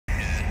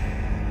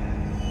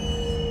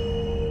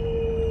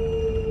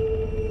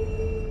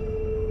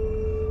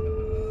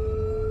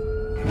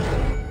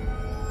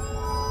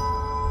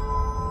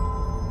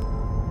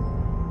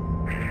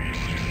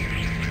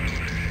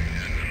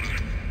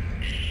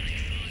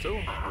So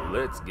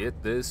let's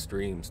get this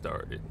stream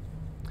started.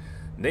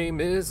 Name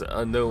is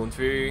Unknown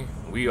Fury.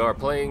 We are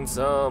playing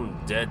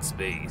some Dead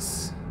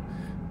Space.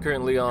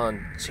 Currently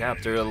on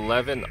Chapter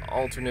 11,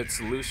 Alternate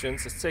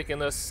Solutions. It's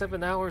taken us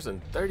 7 hours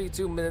and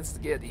 32 minutes to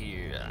get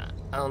here.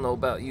 I don't know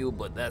about you,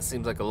 but that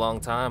seems like a long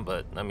time,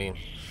 but I mean,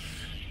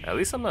 at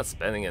least I'm not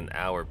spending an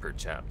hour per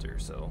chapter,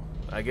 so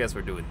I guess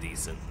we're doing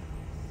decent.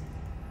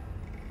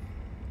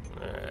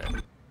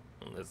 Alright,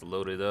 let's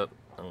load it up.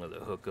 I'm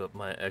gonna hook up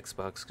my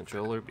Xbox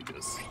controller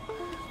because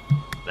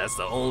that's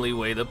the only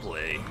way to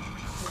play.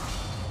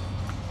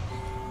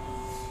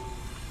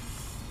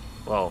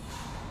 Well,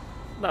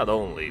 not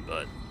only,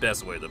 but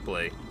best way to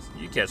play.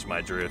 You catch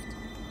my drift.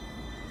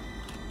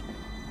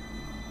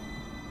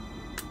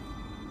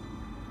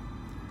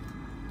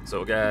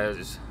 So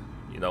guys,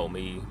 you know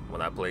me,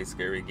 when I play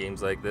scary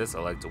games like this, I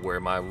like to wear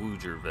my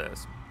Wooger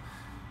vest.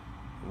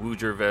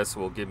 Wooger vest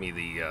will give me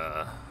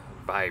the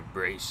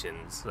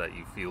vibrations that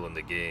you feel in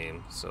the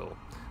game, so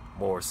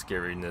more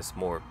scariness,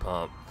 more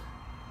pump,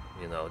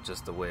 you know,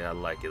 just the way I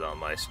like it on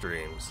my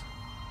streams.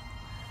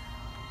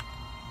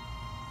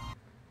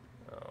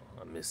 Oh,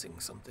 I'm missing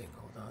something,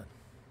 hold on.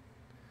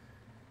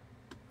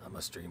 I'm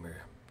a streamer,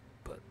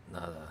 but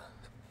not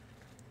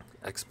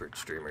a expert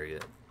streamer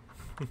yet.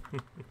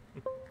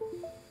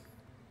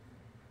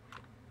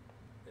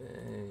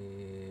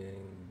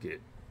 And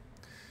good.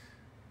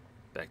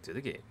 Back to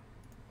the game.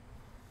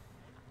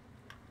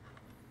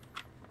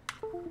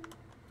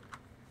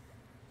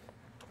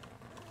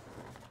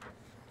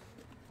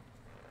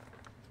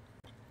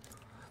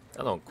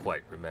 I don't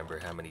quite remember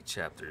how many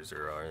chapters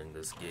there are in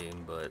this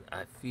game, but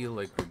I feel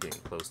like we're getting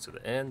close to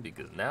the end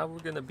because now we're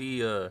gonna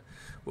be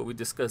what we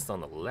discussed on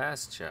the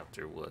last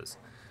chapter was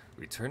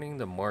returning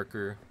the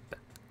marker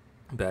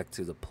back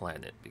to the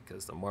planet,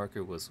 because the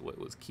marker was what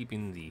was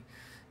keeping the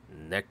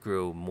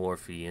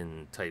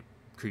necromorphian type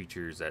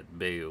creatures at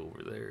bay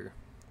over there.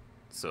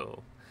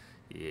 So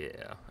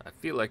yeah, I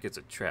feel like it's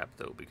a trap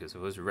though, because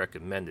it was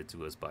recommended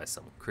to us by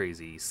some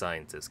crazy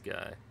scientist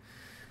guy.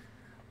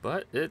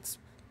 But it's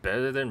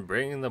better than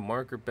bringing the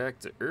marker back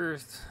to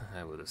Earth,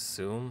 I would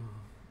assume.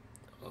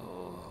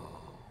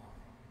 Oh,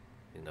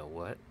 you know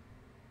what?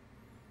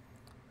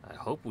 I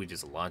hope we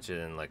just launch it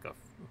in like a,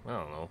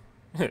 I don't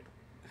know,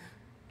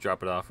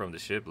 drop it off from the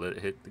ship, let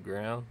it hit the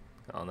ground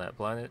on that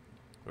planet,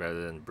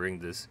 rather than bring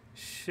this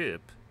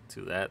ship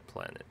to that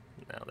planet.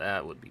 Now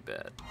that would be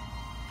bad.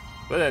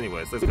 But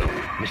anyways, let's go.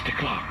 Mr.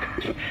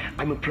 Clark,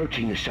 I'm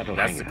approaching the shuttle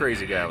hangar. That's the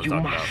crazy guy I was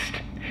talking about.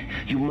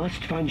 You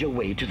must find your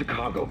way to the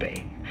cargo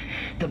bay.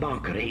 The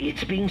marker,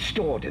 it's being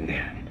stored in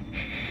there.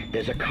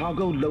 There's a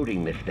cargo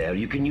loading lift there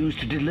you can use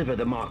to deliver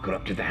the marker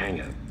up to the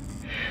hangar.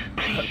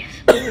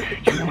 Please,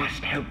 you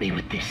must help me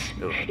with this.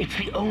 It's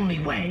the only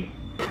way.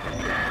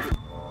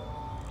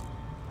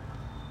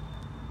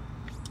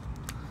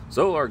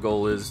 So our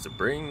goal is to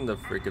bring the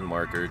freaking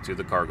marker to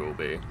the cargo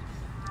bay.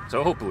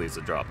 So hopefully it's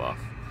a drop-off.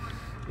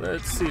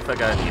 Let's see if I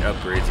got any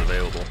upgrades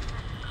available.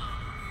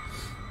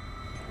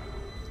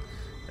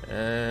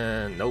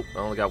 And nope, I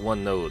only got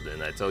one node,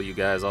 and I tell you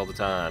guys all the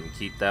time,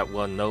 keep that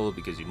one node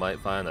because you might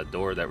find a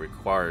door that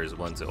requires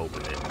one to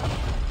open it.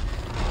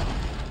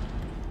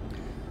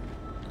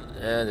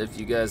 And if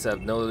you guys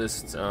have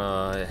noticed,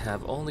 I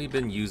have only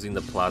been using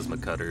the plasma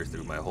cutter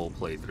through my whole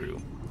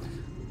playthrough.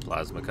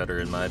 Plasma cutter,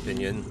 in my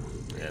opinion,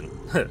 and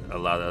a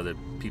lot of other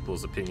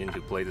people's opinion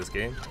who play this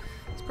game,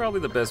 it's probably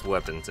the best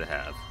weapon to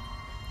have.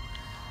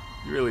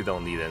 You really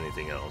don't need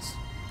anything else.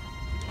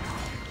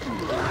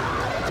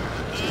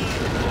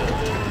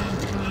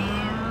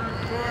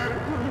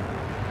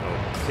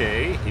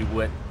 Okay, he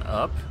went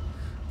up.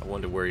 I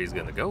wonder where he's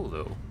gonna go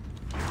though.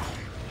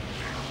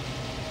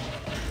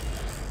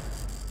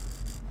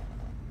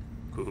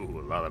 Ooh,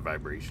 a lot of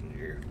vibration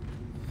here.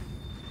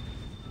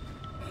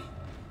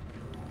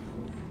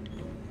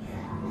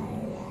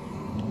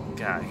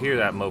 God, I hear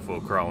that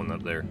mofo crawling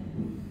up there.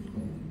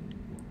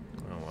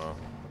 Oh well.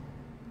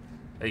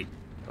 Hey.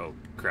 Oh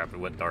crap, it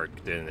went dark,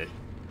 didn't it?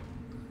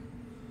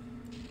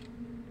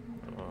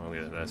 Oh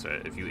yeah, that's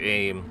right. If you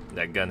aim,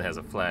 that gun has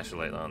a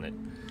flashlight on it.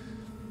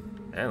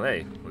 And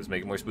hey, let's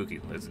make it more spooky.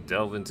 Let's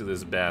delve into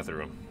this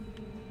bathroom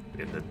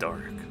in the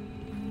dark.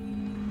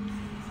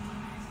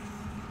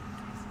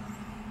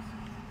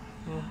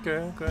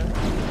 Okay.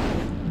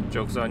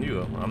 Joke's on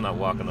you. I'm not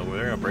walking over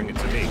there. I'll bring it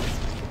to me.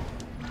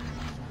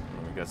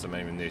 We got some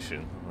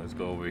ammunition. Let's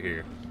go over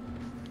here.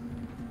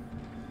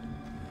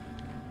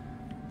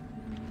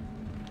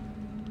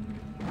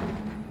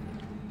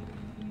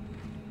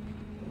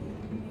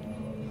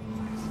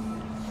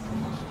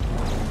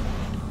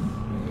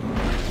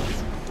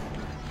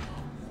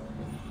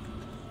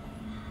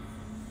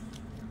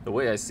 The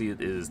way I see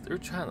it is they're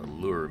trying to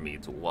lure me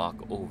to walk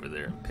over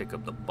there and pick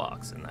up the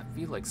box, and I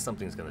feel like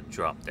something's gonna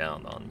drop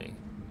down on me.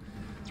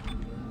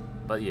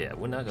 But yeah,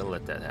 we're not gonna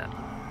let that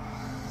happen.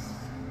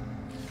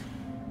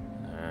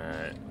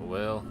 Alright,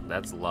 well,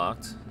 that's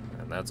locked,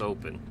 and that's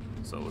open,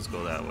 so let's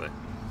go that way.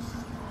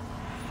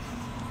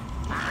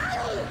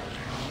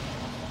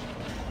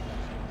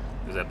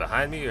 Is that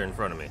behind me or in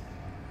front of me?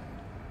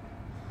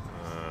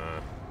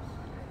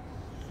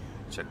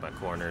 Check my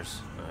corners.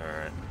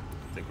 Alright,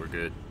 I think we're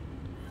good.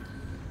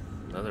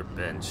 Another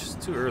bench. It's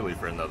too early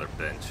for another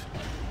bench.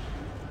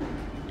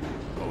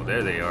 Oh,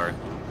 there they are.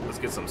 Let's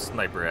get some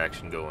sniper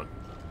action going.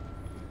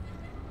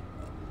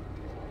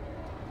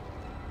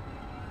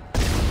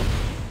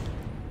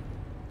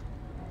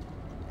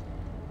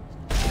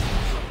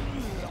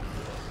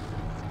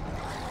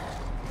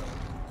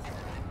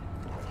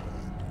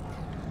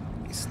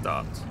 He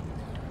stopped.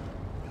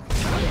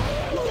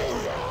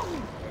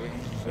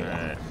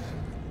 Alright.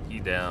 He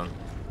down.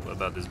 What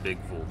about this big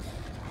fool?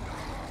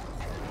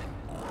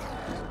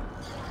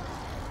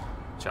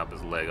 Chop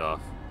his leg off.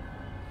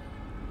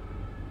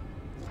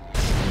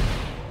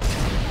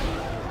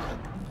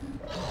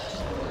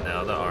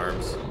 Now the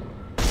arms.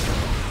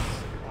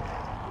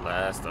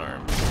 Last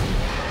arm.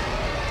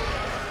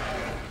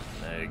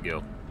 There you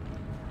go.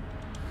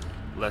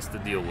 Less to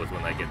deal with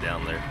when I get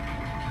down there.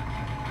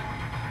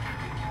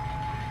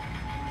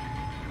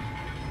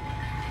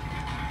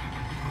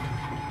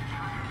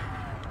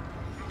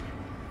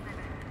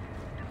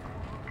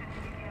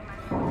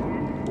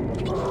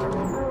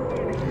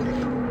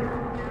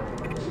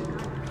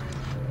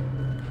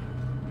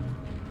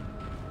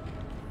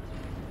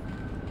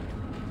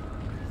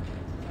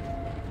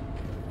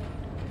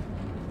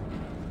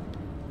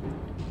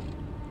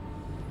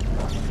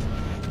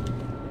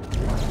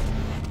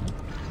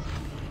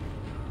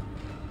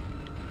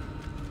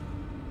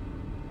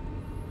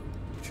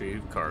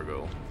 Retrieve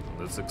cargo.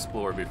 Let's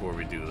explore before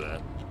we do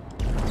that.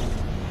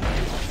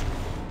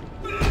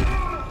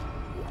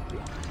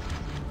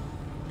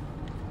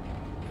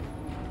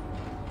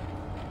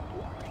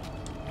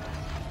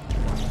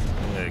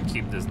 I'm gonna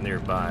keep this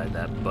nearby,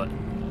 that button.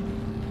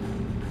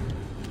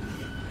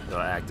 It'll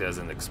act as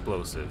an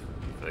explosive.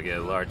 If I get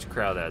a large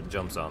crowd that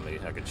jumps on me,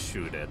 I can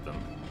shoot at them.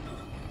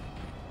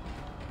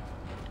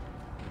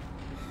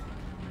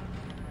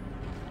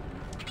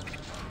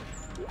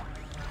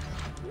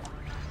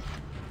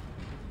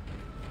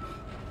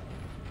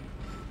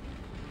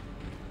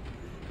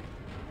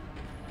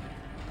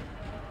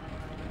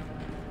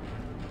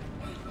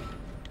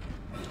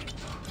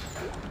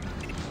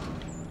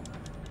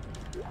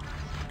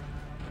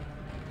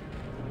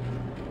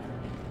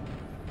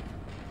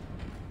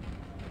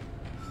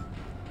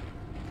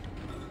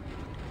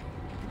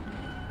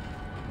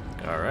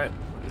 Alright,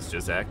 let's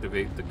just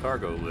activate the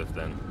cargo lift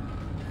then.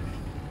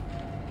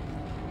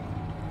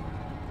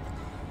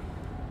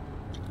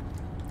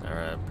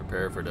 Alright,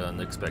 prepare for the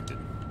unexpected.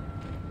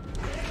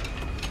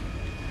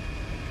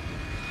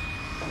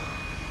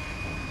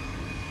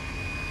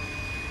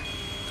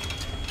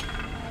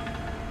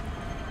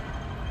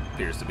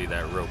 Appears to be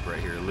that rope right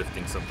here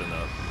lifting something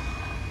up.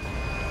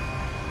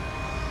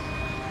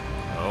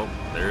 Oh,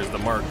 there's the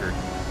marker.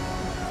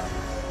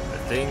 The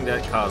thing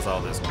that caused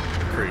all this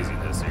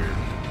craziness here.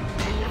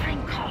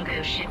 Delivering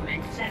cargo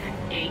shipment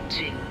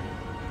 782.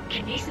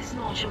 Kinesis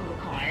module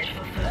required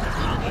for further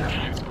cargo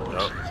transport.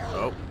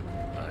 Oh,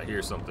 I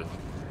hear something.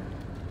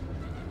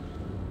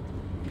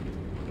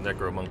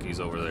 Necro monkeys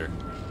over there.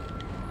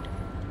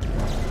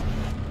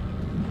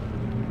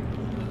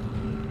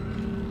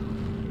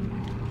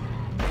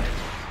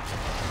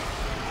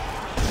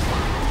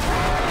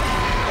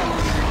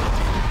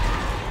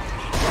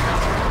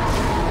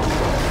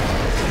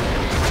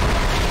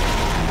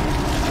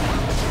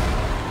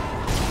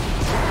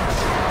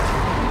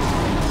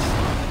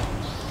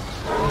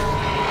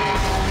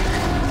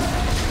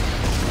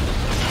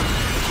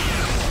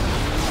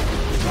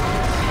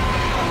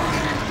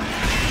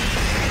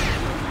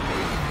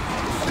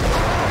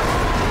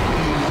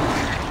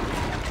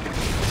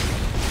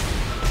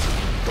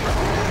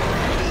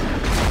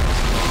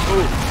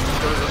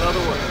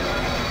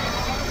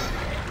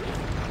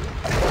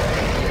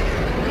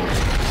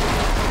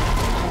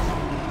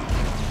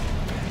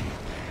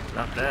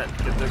 Not that.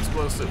 Get the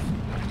explosive.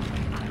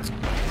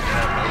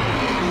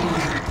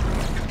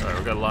 Alright,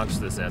 we're gonna launch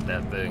this at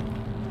that thing.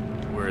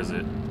 Where is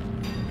it?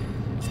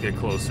 Let's get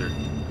closer.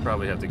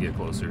 Probably have to get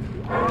closer.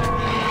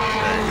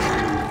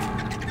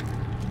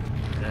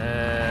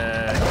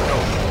 And go.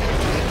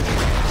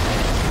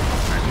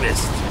 I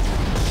missed.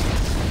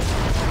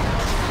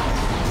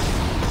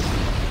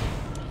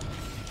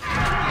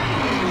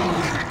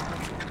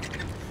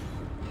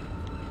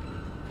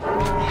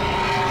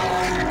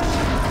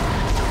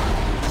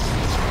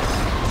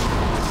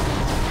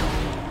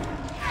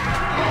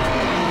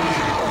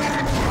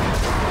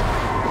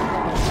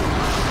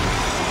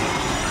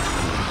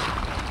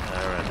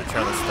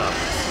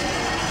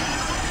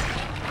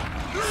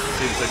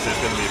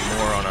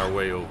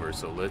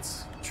 So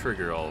let's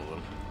trigger all of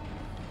them.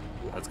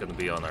 That's gonna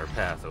be on our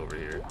path over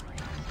here.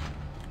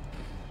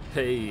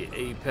 Hey,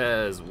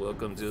 Apaz,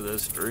 welcome to the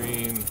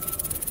stream.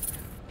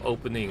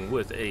 Opening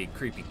with a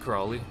creepy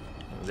crawly.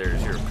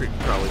 There's your creepy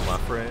crawly, my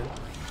friend.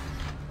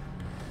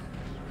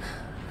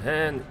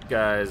 And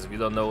guys, if you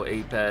don't know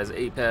Apaz,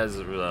 I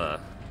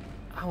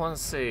don't want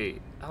to say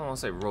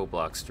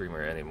Roblox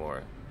streamer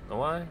anymore. Know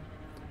why?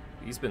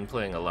 He's been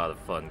playing a lot of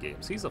fun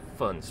games. He's a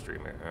fun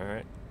streamer, all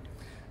right.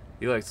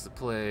 He likes to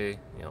play,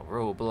 you know,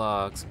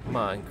 Roblox,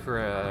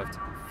 Minecraft,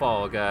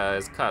 Fall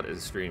Guys. Caught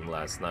his stream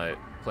last night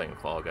playing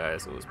Fall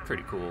Guys. It was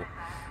pretty cool.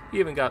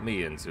 He even got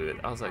me into it.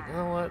 I was like, you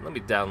know what? Let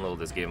me download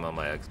this game on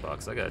my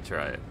Xbox. I gotta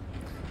try it.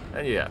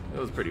 And yeah, it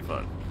was pretty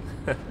fun.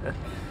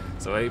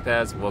 So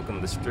Apaz, welcome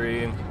to the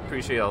stream.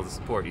 Appreciate all the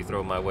support you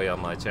throw my way on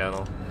my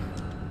channel.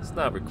 It's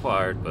not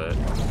required, but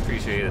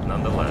appreciate it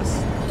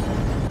nonetheless.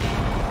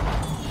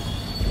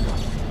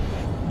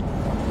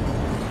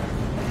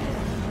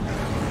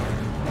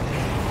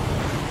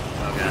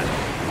 Oh god.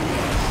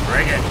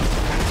 Bring it!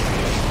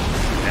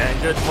 And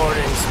good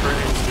morning,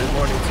 Springs. Good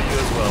morning to you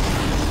as well.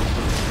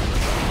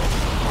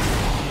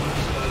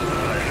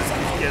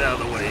 Let's get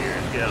out of the way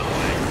here. Get out of the way.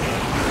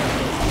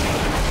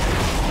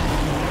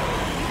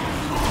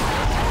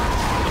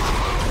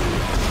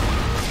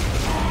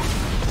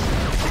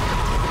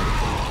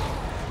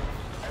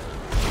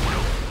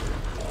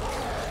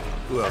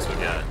 Who else we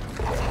got?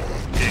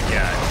 Big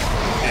guy.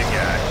 Big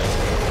guy.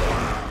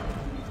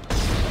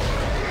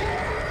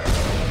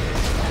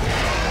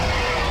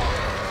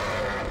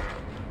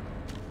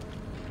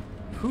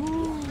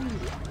 Whew.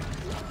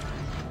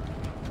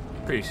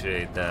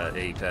 Appreciate that,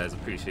 Apaz.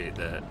 Appreciate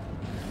that.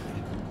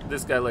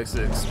 This guy likes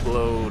to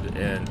explode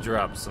and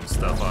drop some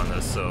stuff on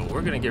us, so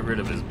we're gonna get rid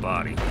of his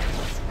body.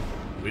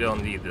 We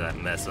don't need that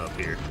mess up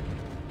here.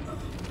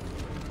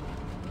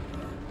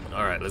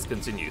 Alright, let's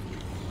continue.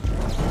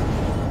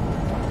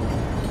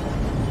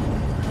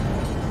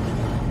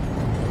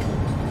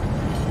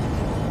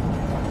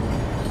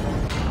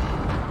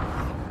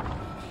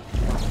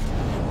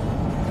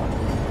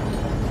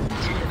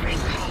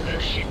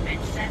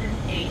 Shipment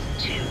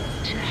 782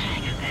 to the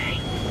hangar bay.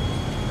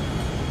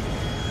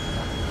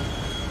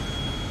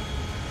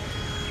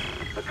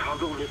 The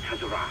cargo lift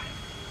has arrived.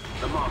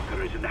 The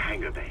marker is in the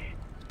hangar bay.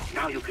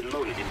 Now you can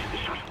load it into the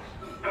shuttle.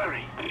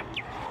 Hurry!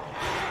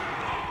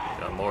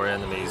 Got more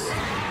enemies.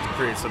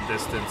 Create some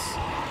distance.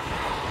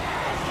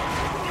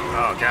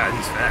 Oh god,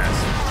 he's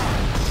fast.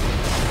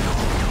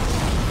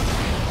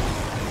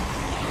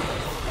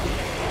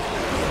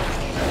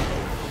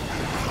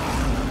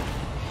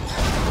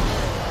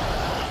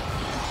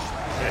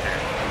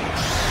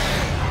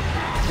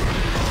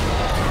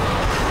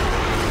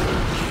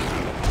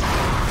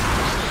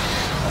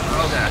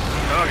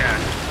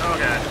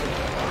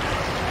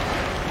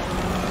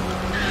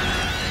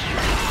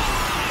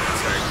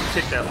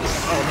 Kick that one.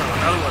 Oh no,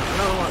 another one,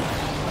 another one.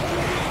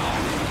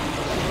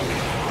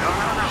 No.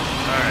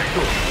 Alright,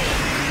 cool.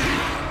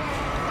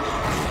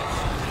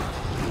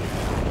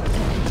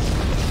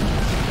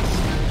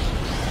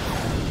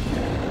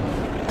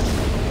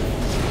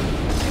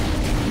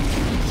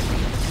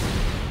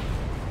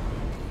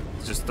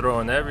 Just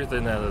throwing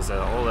everything at us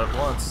all at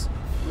once.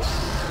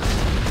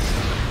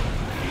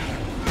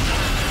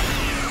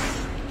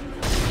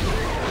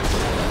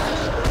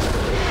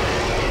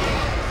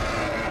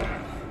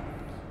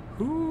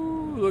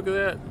 Look at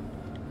that.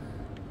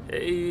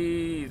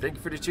 Hey, thank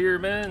you for the cheer,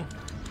 man.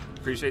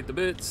 Appreciate the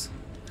bits.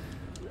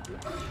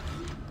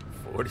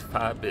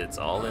 45 bits,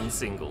 all in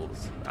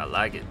singles. I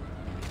like it.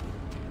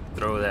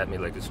 Throw it at me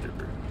like a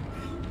stripper.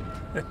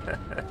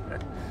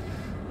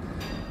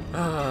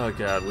 Oh,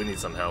 God, we need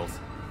some health.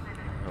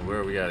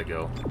 Where we gotta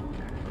go?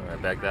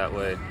 Alright, back that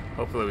way.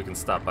 Hopefully we can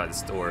stop by the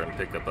store and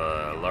pick up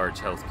a large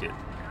health kit.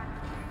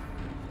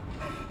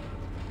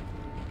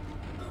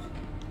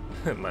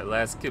 My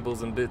last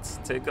kibbles and bits.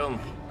 Take them.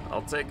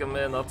 I'll take them,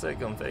 man. I'll take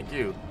them. Thank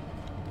you.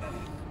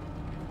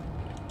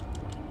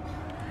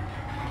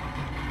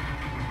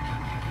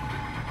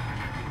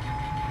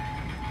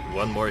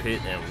 One more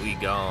hit and we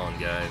gone,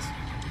 guys.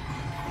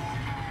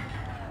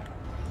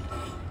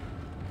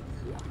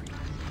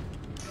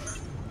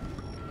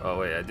 Oh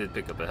wait, I did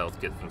pick up a health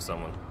kit from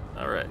someone.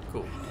 Alright,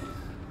 cool.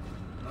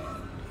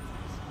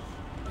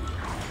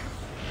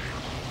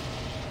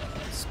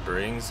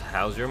 Springs,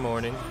 how's your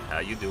morning? How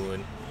you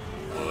doing?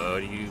 What are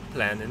you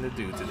planning to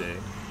do today?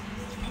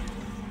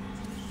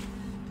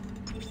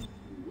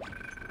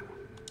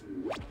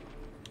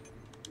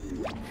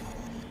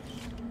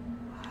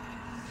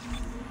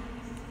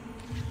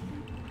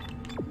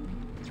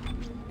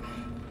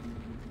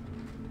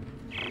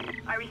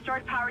 I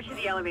restored power to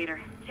the elevator.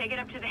 Take it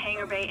up to the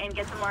hangar bay and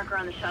get the marker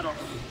on the shuttle.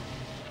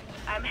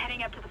 I'm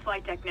heading up to the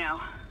flight deck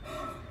now.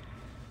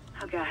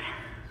 Oh god.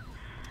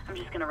 I'm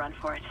just gonna run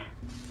for it.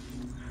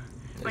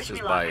 Let's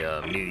just buy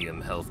a medium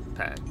health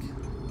pack.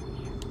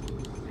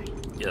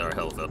 Get our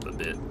health up a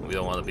bit. We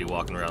don't want to be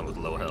walking around with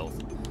low health.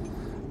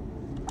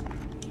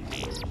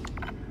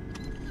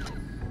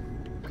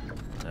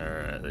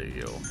 Alright, there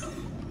you go.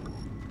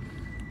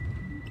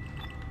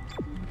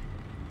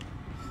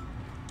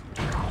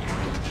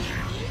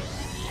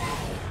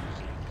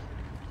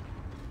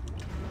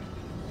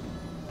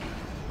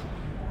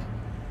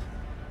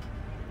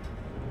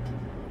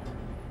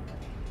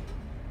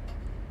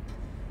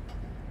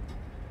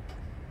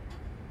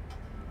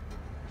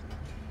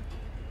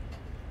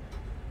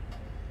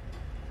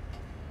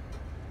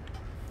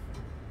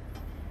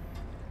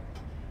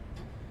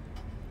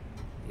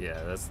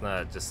 Yeah, that's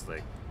not just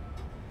like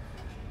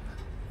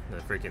the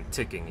freaking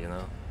ticking, you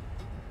know?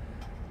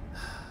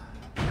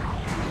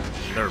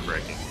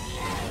 nerve-wracking.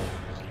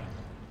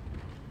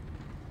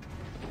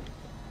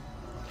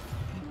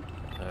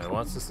 It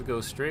wants us to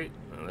go straight,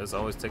 and let's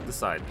always take the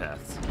side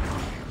paths.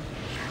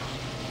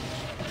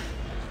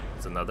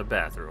 It's another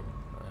bathroom.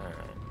 Alright.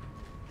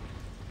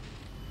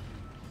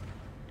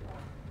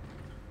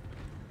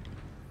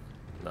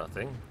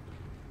 Nothing.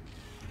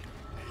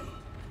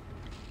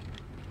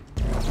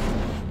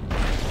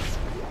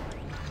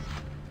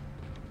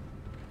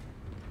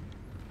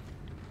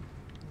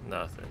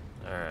 Nothing.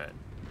 Alright.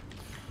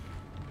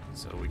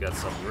 So we got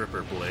some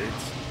Ripper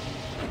blades.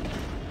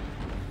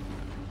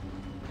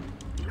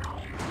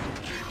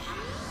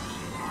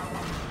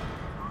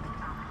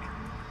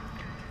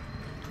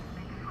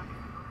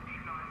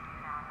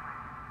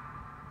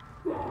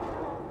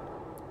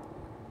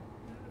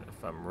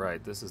 If I'm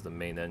right, this is the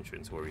main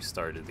entrance where we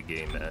started the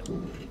game at.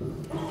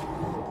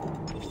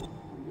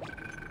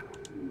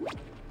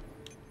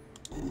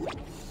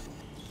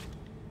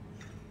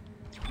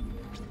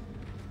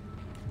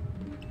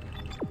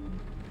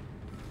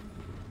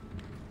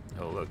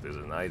 Oh look, there's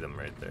an item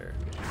right there.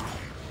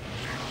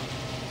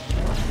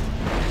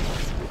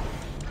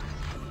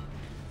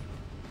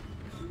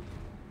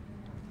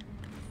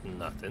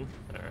 Nothing.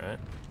 Alright.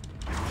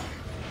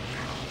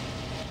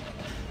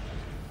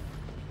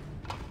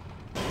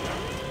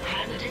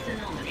 Hazardous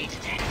anomaly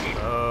detected.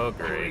 Oh,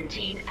 great.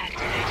 Quarantine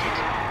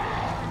activated.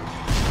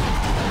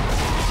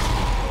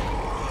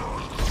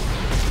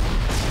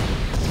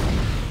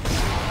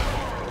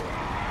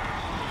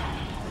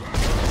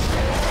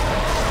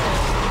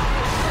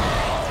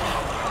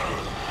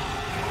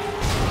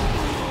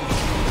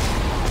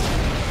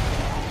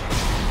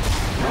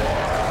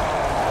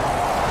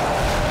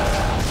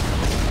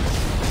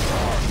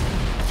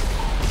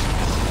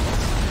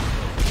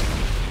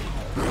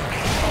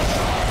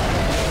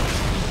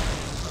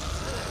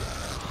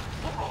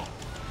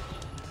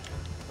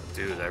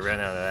 Dude, I ran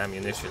out of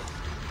ammunition.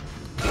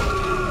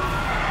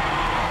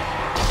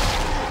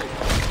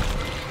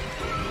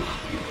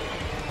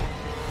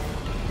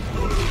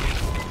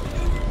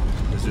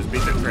 Let's just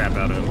beat the crap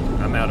out of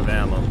him. I'm out of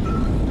ammo.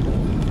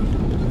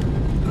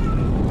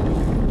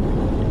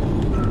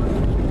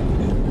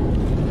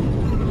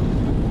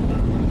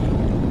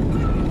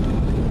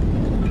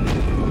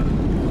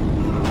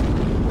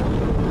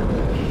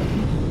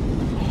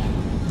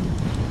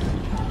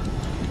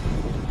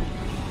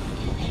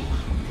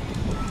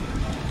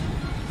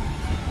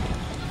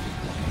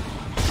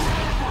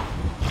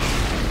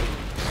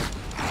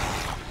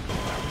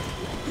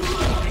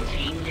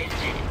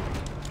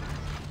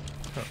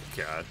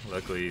 God,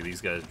 luckily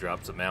these guys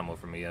dropped some ammo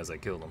for me as I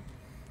killed them.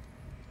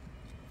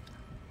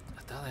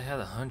 I thought I had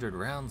 100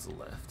 rounds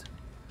left.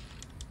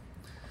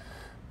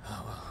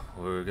 Oh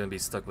well, we're gonna be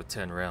stuck with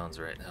 10 rounds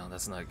right now.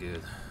 That's not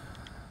good.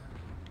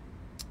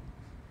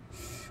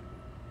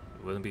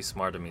 It wouldn't be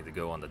smart of me to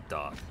go on the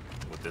dock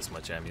with this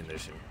much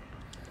ammunition.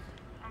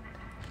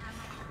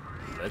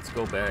 Let's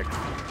go back.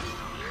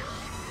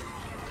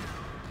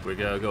 We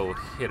gotta go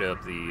hit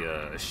up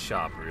the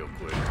shop real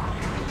quick.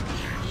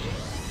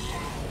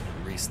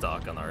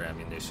 Restock on our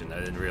ammunition. I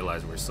didn't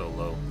realize we're so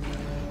low.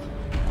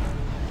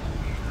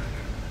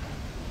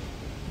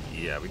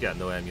 Yeah, we got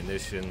no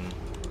ammunition.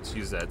 Let's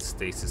use that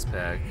stasis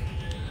pack.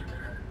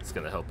 It's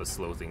gonna help us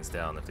slow things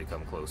down if they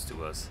come close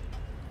to us.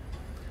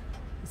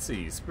 Let's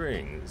see,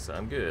 Springs.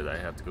 I'm good. I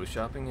have to go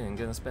shopping and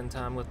gonna spend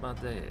time with my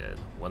dad.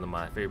 One of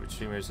my favorite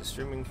streamers is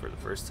streaming for the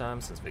first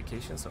time since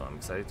vacation, so I'm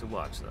excited to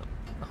watch them.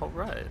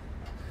 Alright.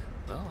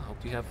 Well, I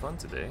hope you have fun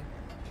today.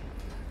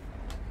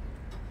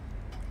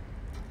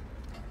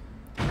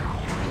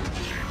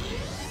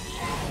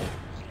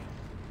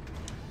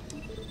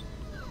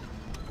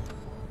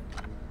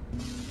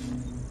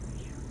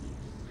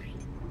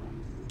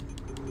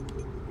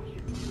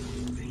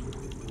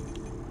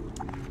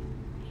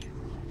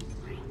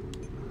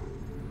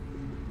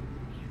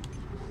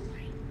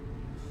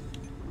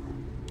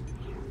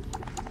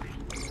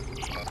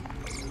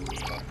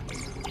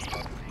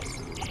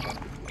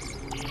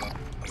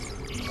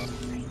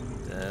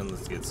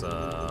 Let's get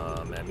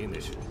some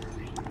ammunition.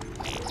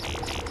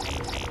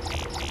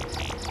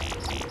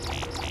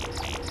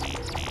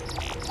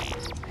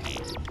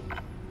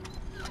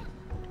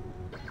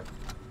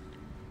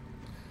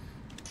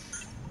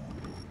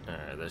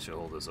 Alright, that should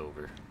hold us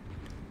over.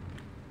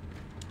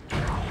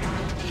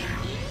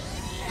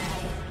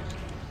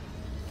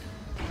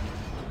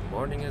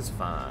 Morning is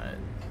fine.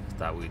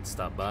 Thought we'd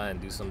stop by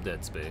and do some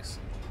Dead Space.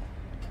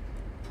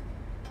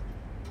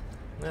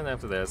 And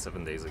after that,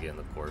 7 days again,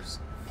 of course.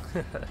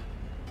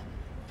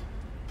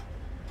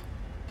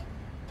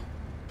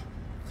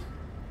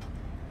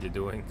 You're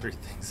doing 3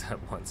 things at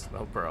once,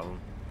 no problem.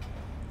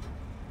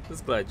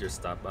 Just glad you're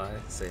stopped by.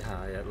 Say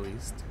hi at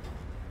least.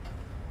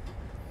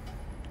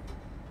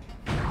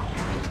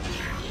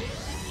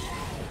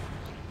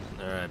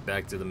 Alright,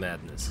 back to the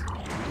madness.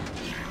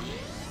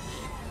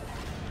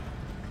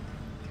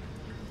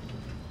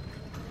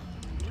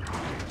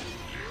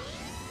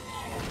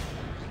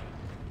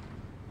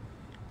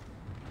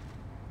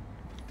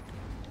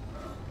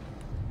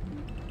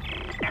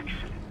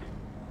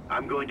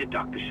 I'm going to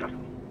dock the shuttle.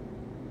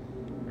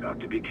 Got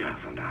to be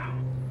careful now.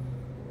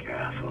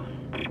 Careful.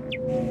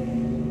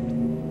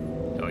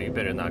 Oh, you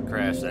better not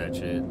crash that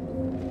shit.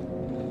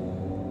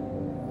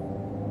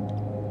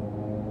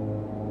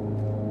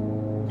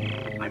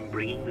 I'm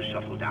bringing the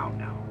shuttle down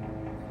now.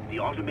 The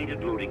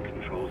automated loading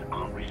controls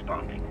aren't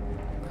responding.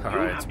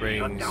 Alright,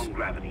 Springs, Springs,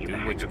 gravity do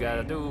what you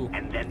gotta do.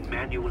 and then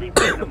manually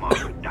bring the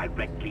marker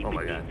directly Oh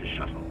my beneath God. the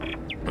shuttle.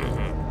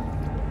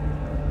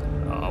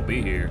 I'll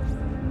be here.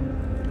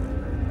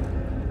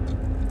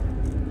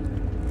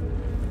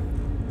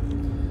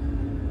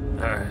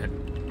 Alright.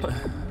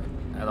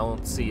 I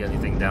don't see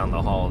anything down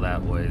the hall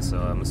that way, so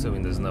I'm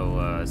assuming there's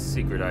no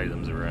secret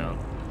items around.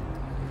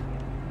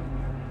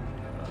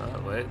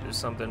 Wait, there's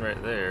something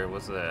right there.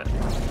 What's that?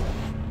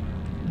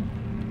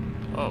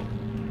 Oh.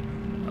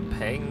 A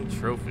Pang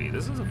trophy.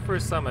 This is the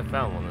first time I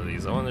found one of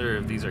these. I wonder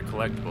if these are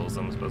collectibles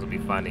I'm supposed to be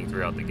finding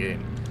throughout the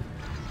game.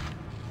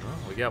 Oh,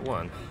 we got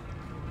one.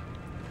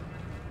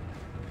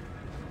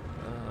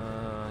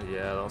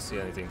 Yeah, I don't see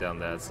anything down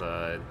that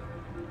side.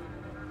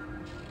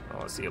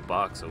 Oh, I see a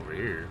box over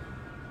here.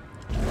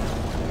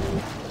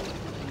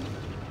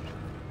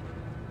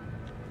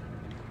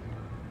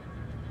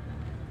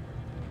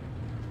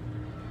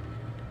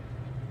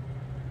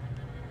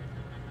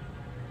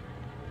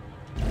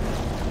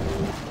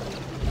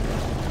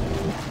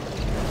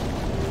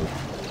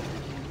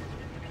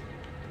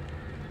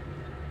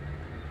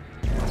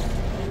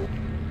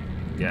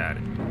 Got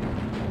it.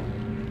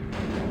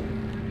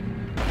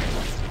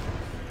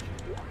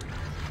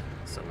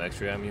 Some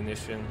extra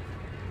ammunition.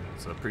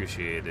 It's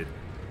appreciated.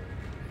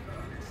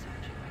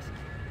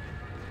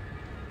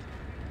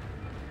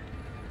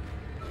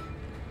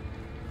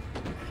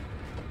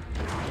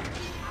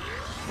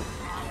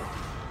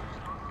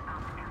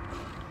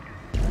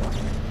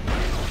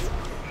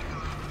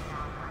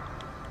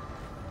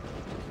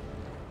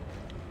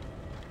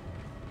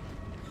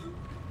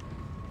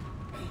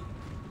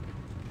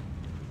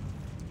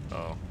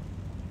 Oh.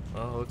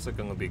 Well, looks like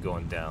I'm gonna be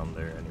going down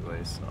there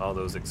anyways. All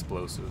those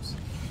explosives.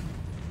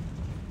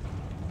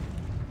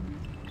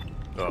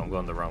 Oh, I'm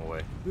going the wrong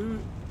way.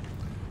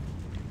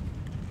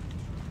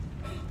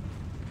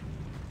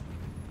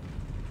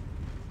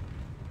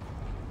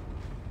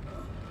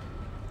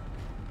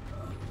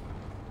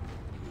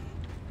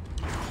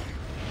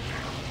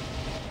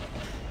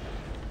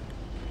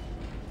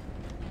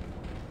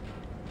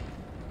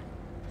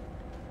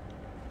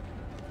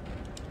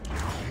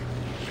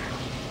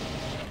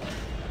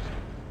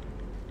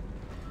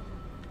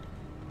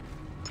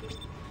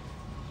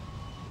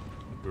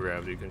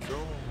 Gravity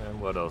control,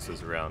 and what else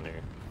is around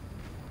here?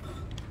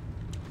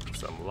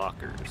 Some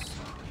lockers.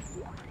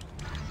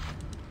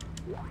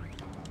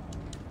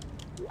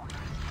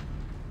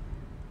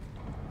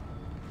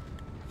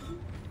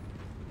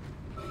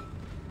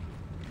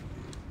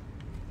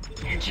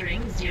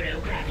 Entering zero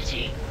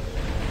gravity.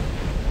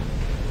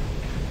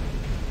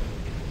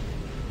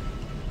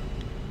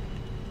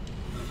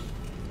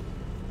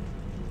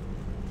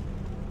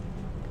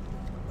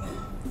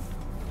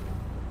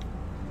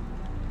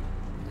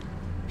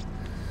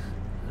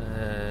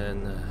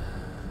 And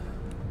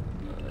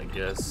I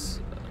guess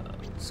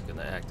I'm just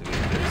gonna activate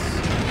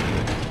this.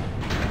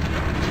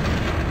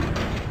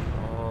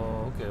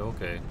 Oh,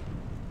 okay.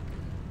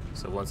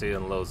 So once he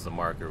unloads the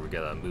marker, we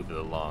gotta move it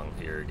along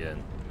here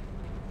again.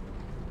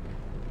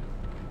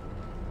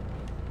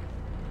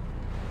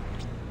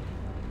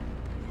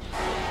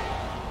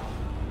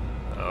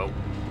 Oh,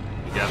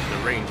 we got the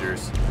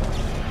Rangers.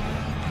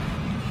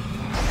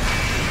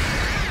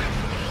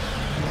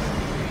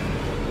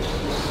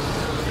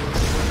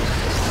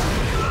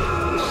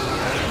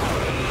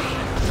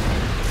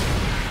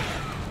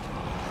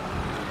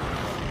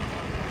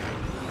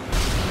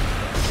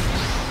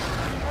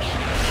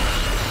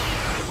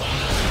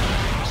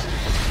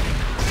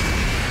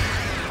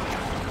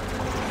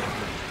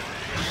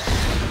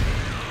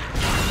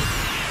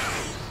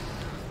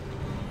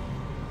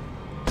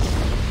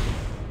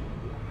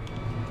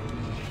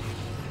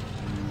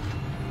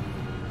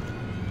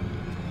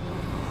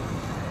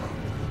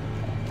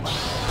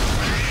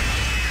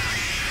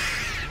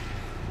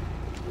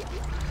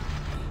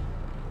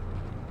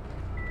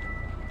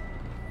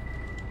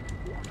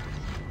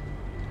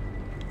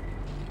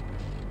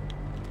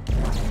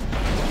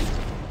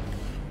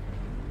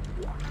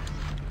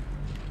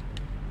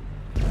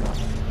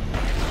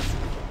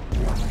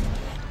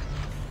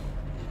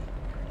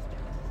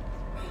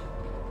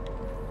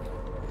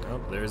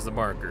 There's the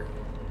marker.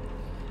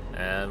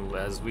 And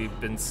as we've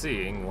been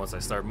seeing, once I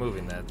start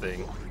moving that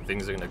thing,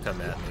 things are gonna come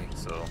at me,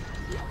 so...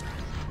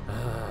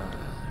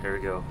 here we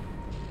go.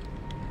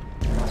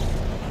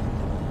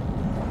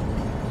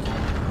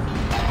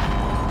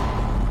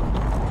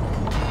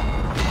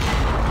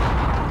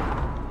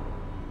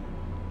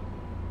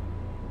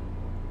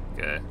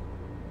 Okay.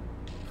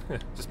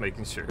 Just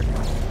making sure.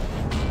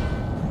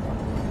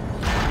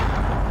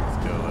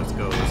 Let's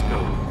go.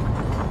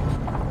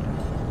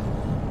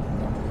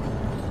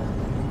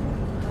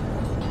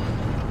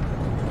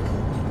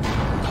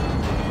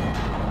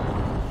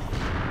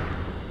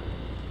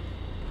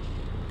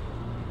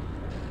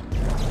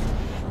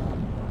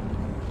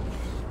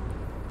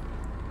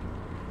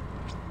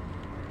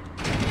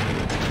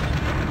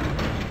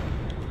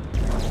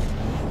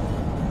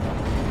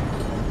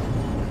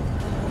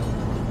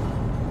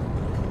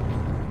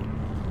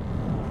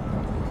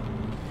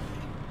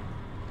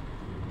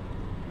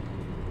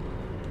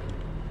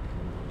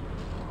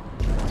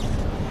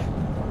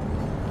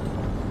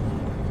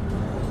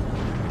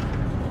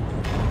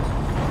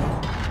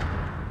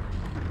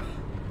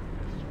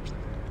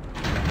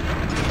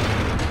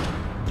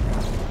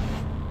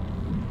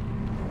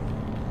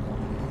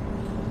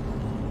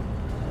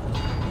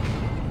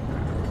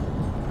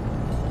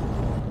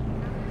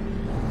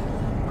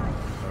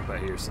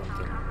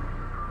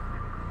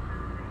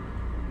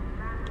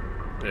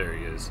 There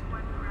he is.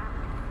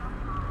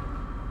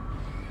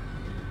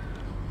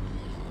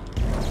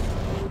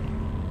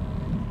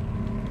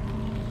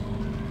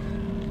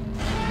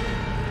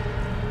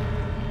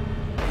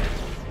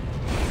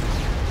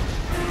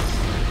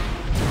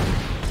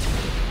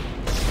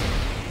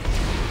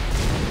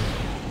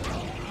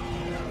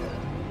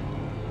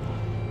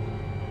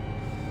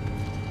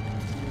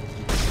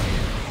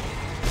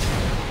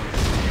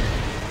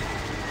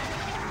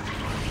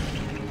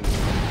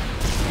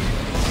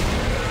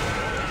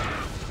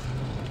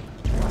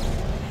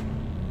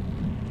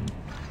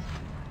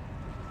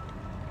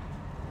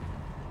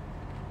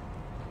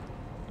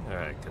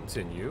 Alright,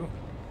 continue.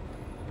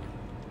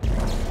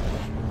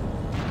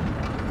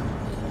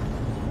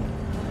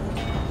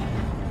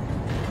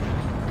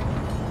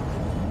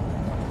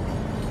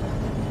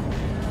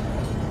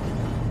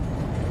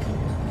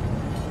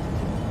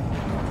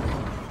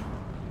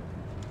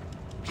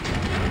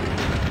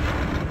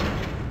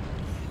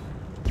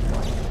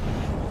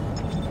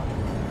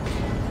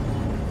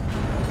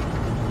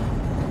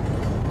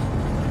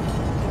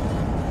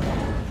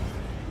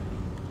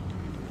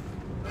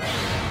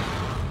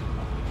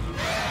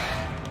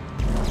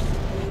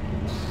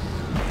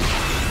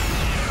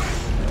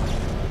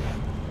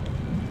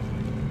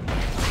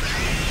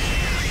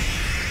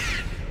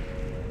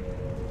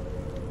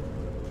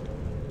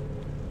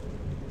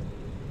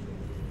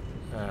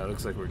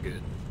 Looks like we're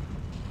good.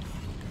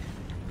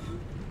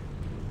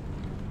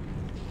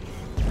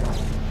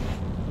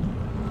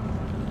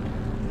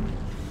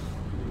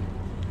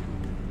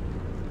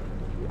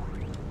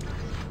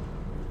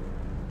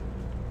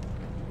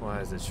 Why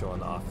is it showing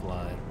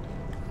offline?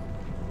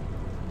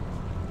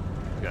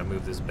 Gotta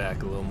move this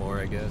back a little more,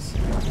 I guess.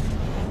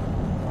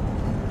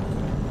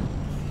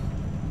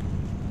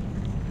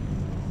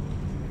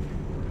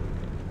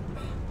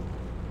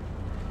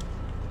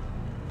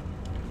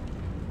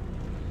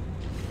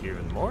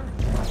 Even more?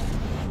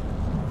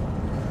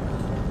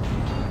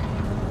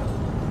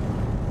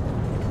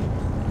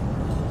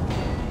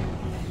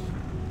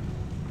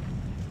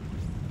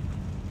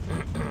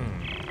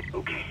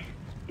 Okay,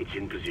 it's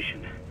in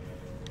position.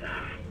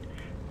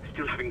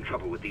 Still having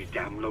trouble with these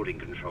damn loading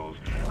controls.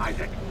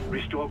 Isaac,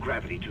 restore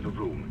gravity to the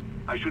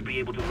room. I should be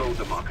able to load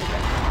the marker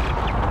then.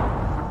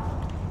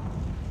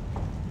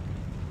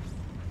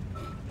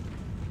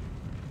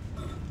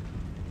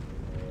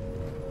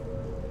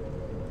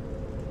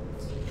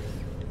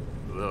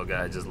 Little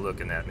guy just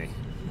looking at me.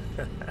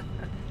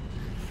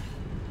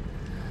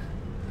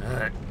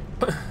 Alright.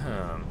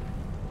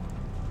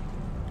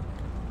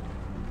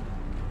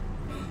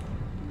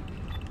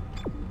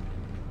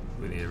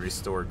 We need to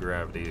restore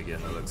gravity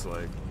again, it looks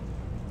like.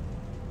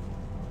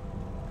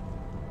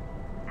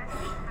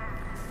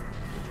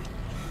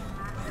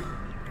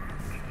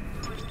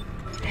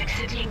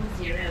 Exiting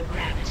zero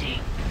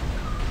gravity.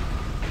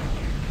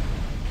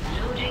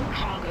 Loading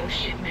cargo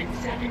shipment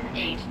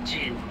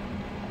 782.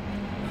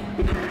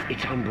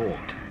 It's on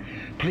board.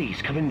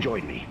 Please come and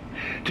join me.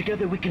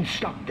 Together we can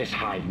stop this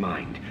hive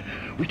mind.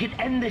 We can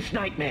end this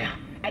nightmare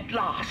at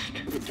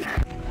last.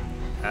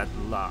 At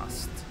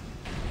last.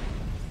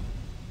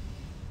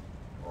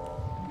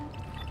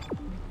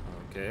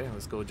 Okay,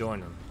 let's go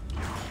join them.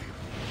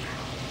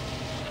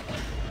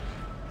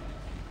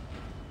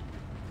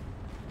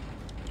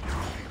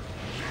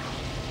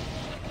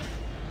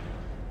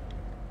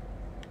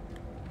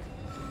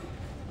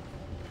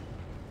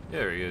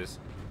 There he is.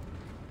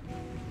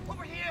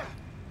 Over here!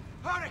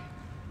 Hurry!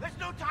 There's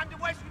no time to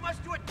waste. We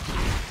must do it.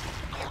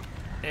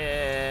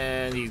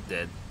 And he's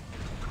dead.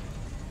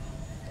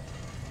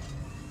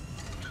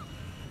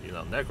 You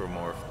know,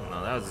 necromorph.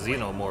 No, that was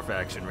xenomorph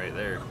action right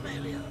there.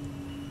 Amelia,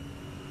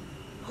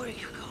 where are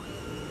you going?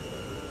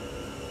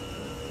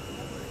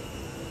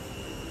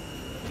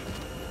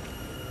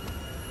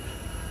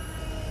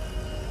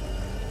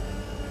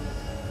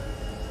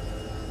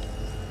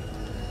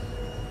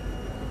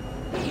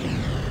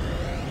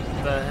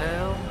 The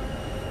hell?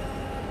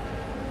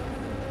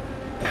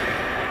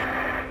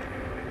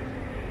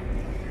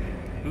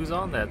 Who's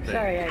on that thing?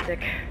 Sorry,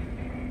 Isaac.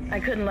 I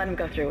couldn't let him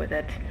go through with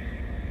it.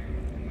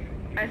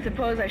 I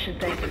suppose I should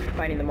thank you for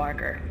finding the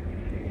marker.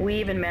 We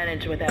even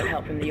managed without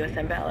help from the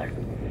USM Valor.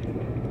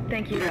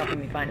 Thank you for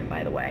helping me find him,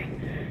 by the way.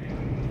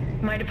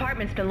 My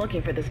department's been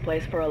looking for this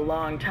place for a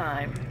long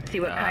time. See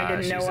what Kai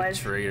didn't know was?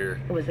 She's a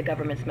traitor. It was the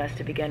government's mess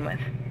to begin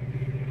with.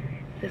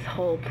 This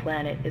whole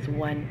planet is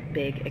one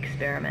big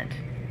experiment.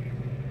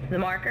 The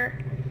marker?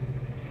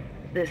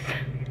 This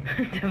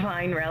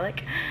divine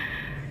relic?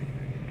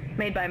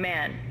 Made by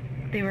man.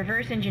 They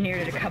reverse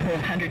engineered it a couple of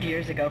 100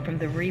 years ago from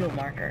the real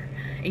marker,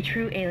 a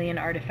true alien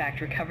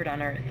artifact recovered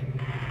on Earth.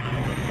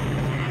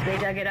 They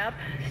dug it up,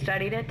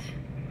 studied it,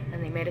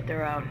 and they made it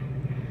their own.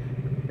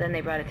 Then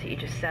they brought it to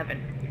Aegis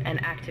 7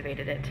 and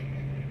activated it.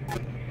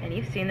 And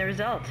you've seen the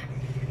result.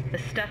 The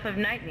stuff of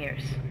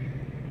nightmares.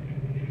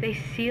 They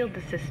sealed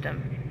the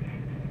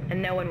system,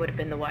 and no one would have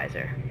been the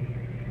wiser.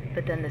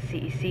 But then the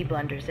CEC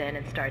blunders in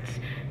and starts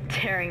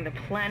tearing the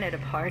planet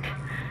apart.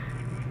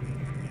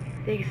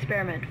 The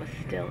experiment was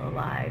still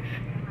alive.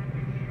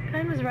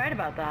 Kine was right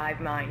about the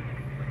hive mind.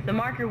 The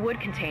marker would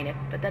contain it,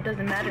 but that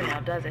doesn't matter now,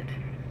 does it?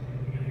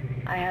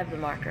 I have the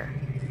marker,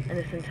 and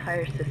this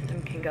entire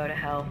system can go to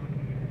hell.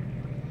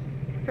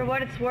 For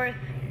what it's worth,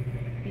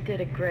 you did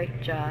a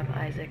great job,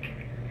 Isaac.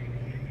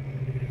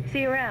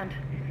 See you around.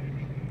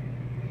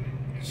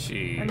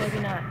 Or maybe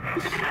not.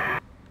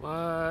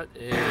 What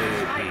is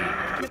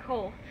it?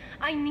 Nicole,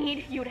 I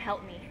need you to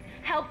help me.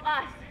 Help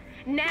us.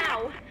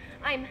 Now.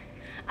 I'm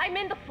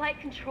in the flight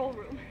control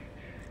room.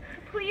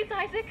 Please,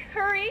 Isaac,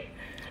 hurry.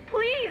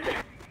 Please.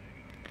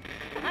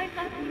 I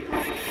love you.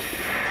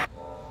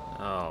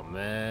 Oh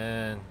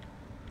man.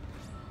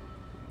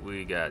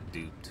 We got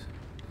duped.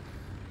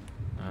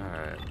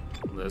 Alright.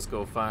 Let's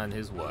go find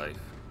his wife.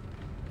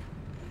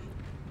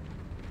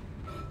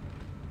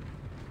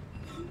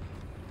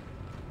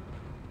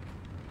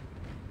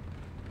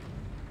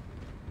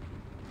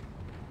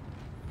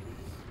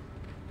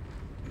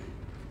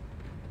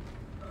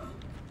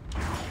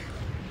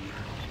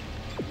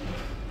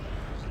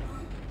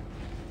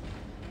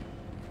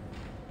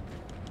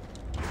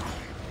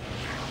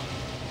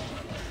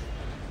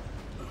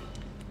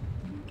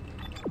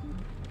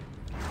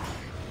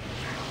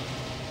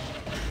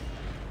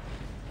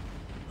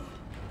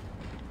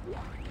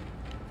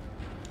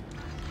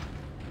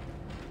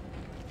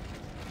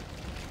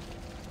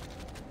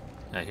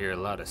 I hear a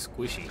lot of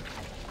squishy.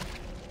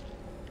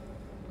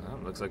 Well,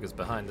 looks like it's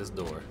behind this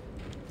door.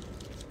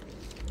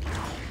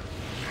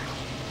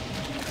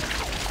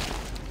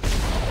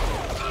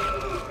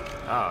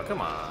 Oh, come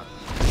on.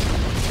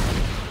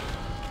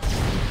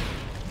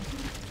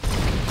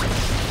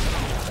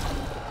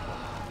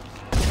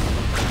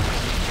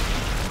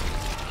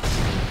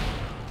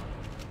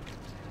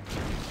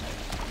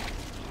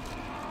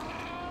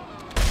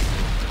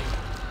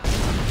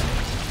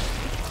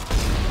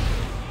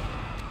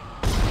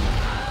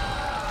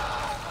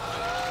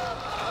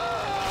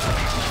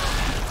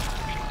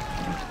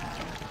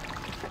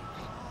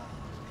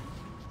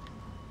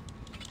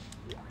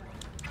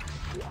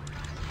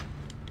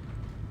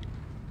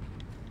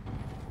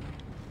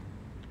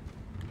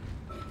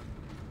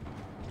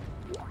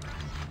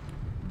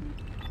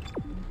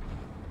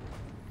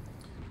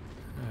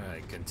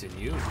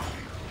 Continue.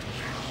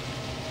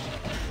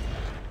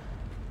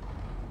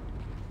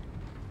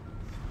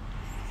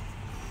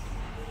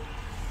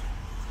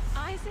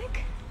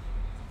 Isaac?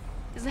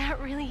 Is that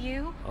really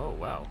you? Oh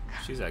wow,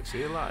 she's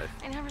actually alive.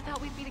 I never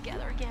thought we'd be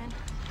together again.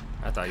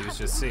 I thought you was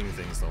just seeing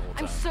things the whole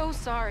time. I'm so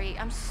sorry.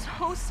 I'm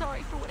so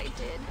sorry for what I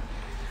did.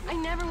 I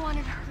never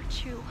wanted to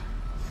hurt you.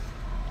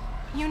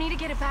 You need to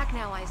get it back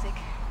now, Isaac.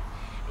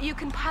 You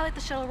can pilot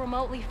the shuttle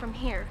remotely from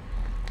here.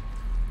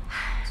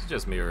 It's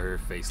just me or her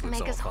face looks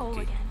Make all us whole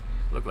funky. again.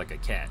 Look like a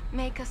cat.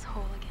 Make us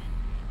whole again.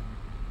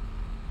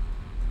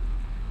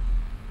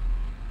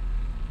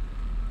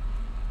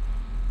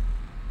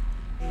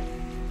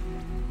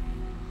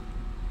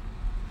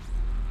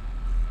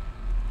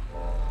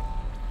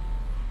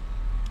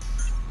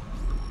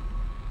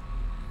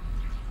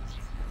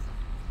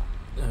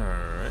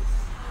 Alright.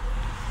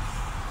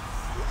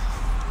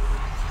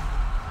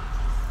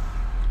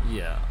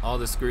 Yeah, all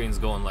the screens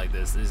going like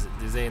this.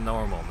 This ain't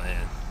normal,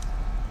 man.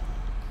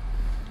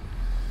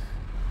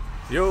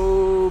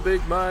 Yo,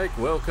 Big Mike,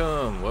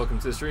 welcome. Welcome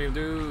to the stream,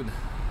 dude.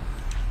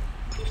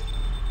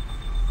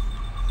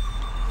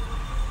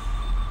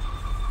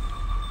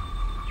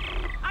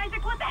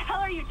 Isaac, what the hell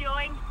are you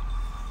doing?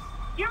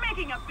 You're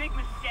making a big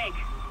mistake.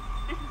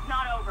 This is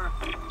not over.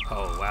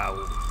 Oh,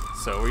 wow.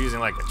 So we're using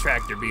like a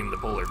tractor beam to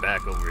pull her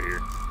back over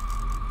here.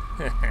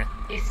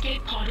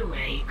 Escape pod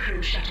away,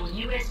 crew shuttle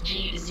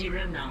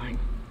USG-09.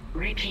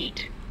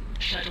 Repeat.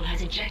 Shuttle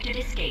has ejected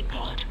escape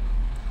pod.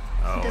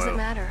 Oh, It doesn't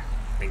matter.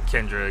 And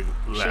Kendra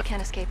left. She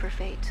can't escape her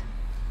fate.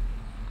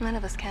 None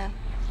of us can.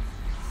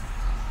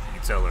 You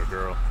tell her,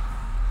 girl.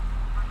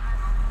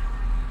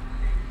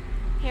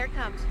 Here it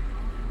comes.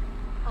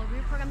 I'll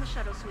reprogram the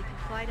shuttle so we can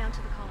fly down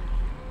to the colony.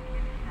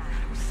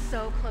 We're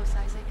so close,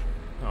 Isaac.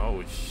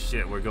 Oh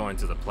shit, we're going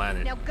to the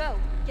planet. Now go.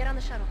 Get on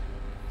the shuttle.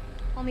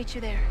 I'll meet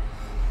you there.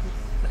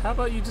 How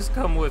about you just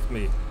come with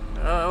me?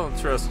 I don't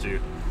trust you.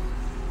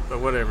 But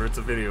whatever, it's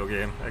a video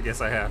game. I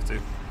guess I have to.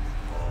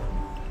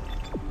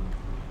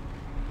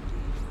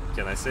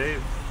 Can I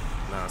save?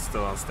 No, it's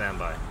still on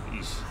standby.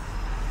 Eesh.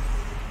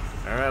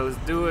 Alright, let's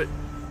do it.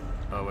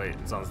 Oh wait,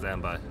 it's on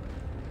standby. It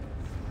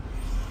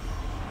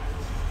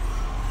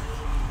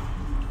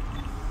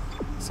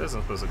says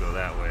I'm supposed to go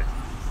that way,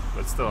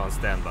 but it's still on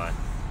standby.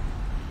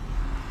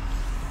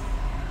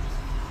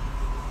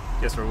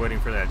 Guess we're waiting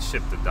for that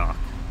ship to dock.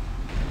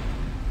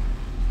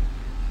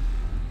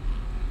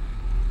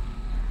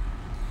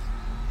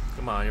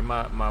 Come on, you're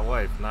my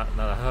wife. Not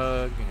a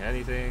hug,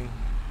 anything.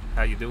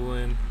 How you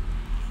doing?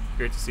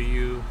 Great to see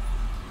you.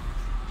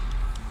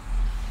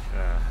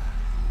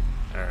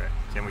 Alright,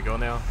 can we go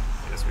now?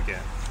 Yes, we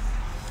can.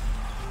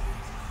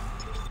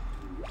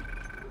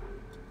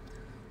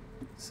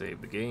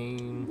 Save the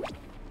game.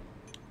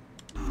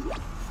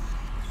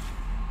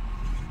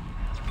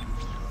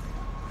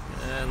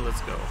 And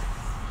let's go.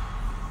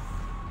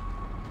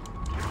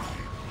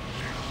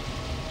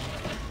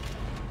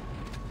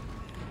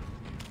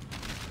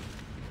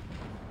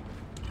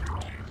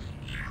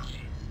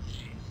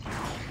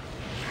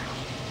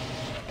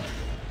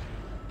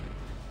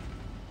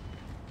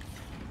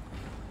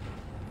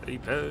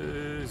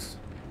 Papers.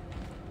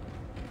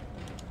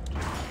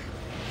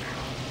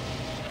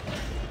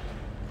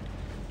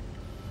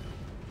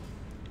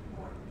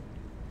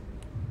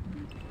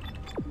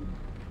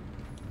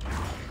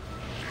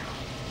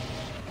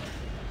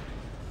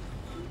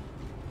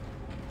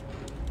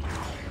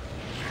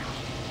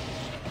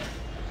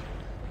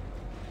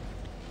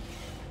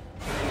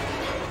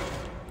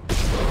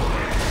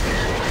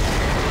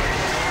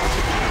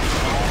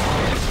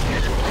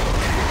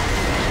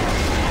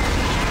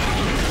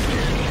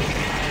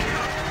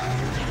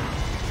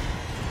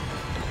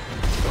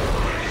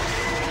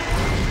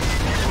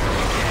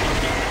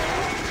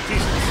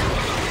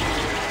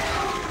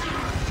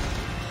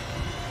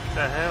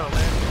 What the hell,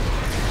 man?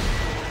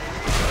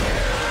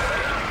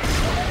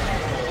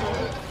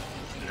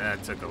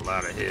 That took a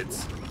lot of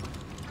hits.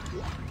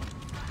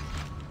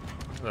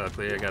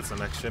 Luckily, I got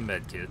some extra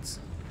med kits.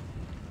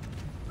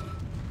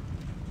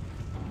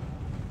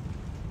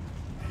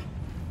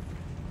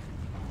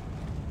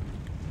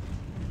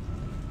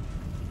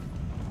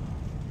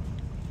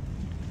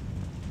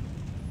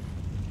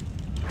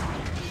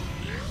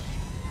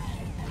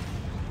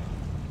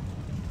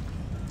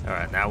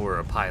 Alright, now we're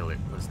a pilot.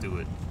 Let's do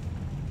it.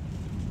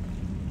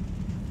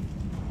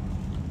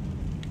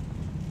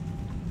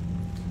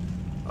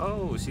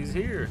 Oh, she's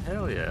here.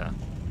 Hell yeah.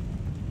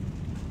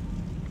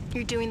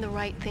 You're doing the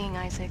right thing,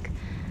 Isaac.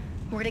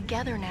 We're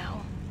together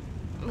now.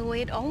 The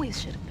way it always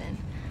should have been.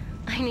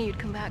 I knew you'd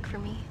come back for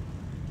me.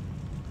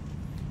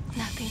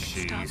 Nothing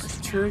can stop us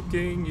She's now.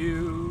 tricking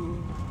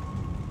you.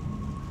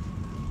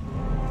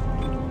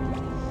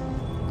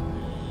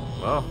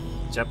 Well,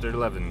 chapter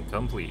 11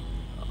 complete.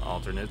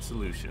 Alternate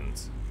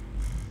solutions.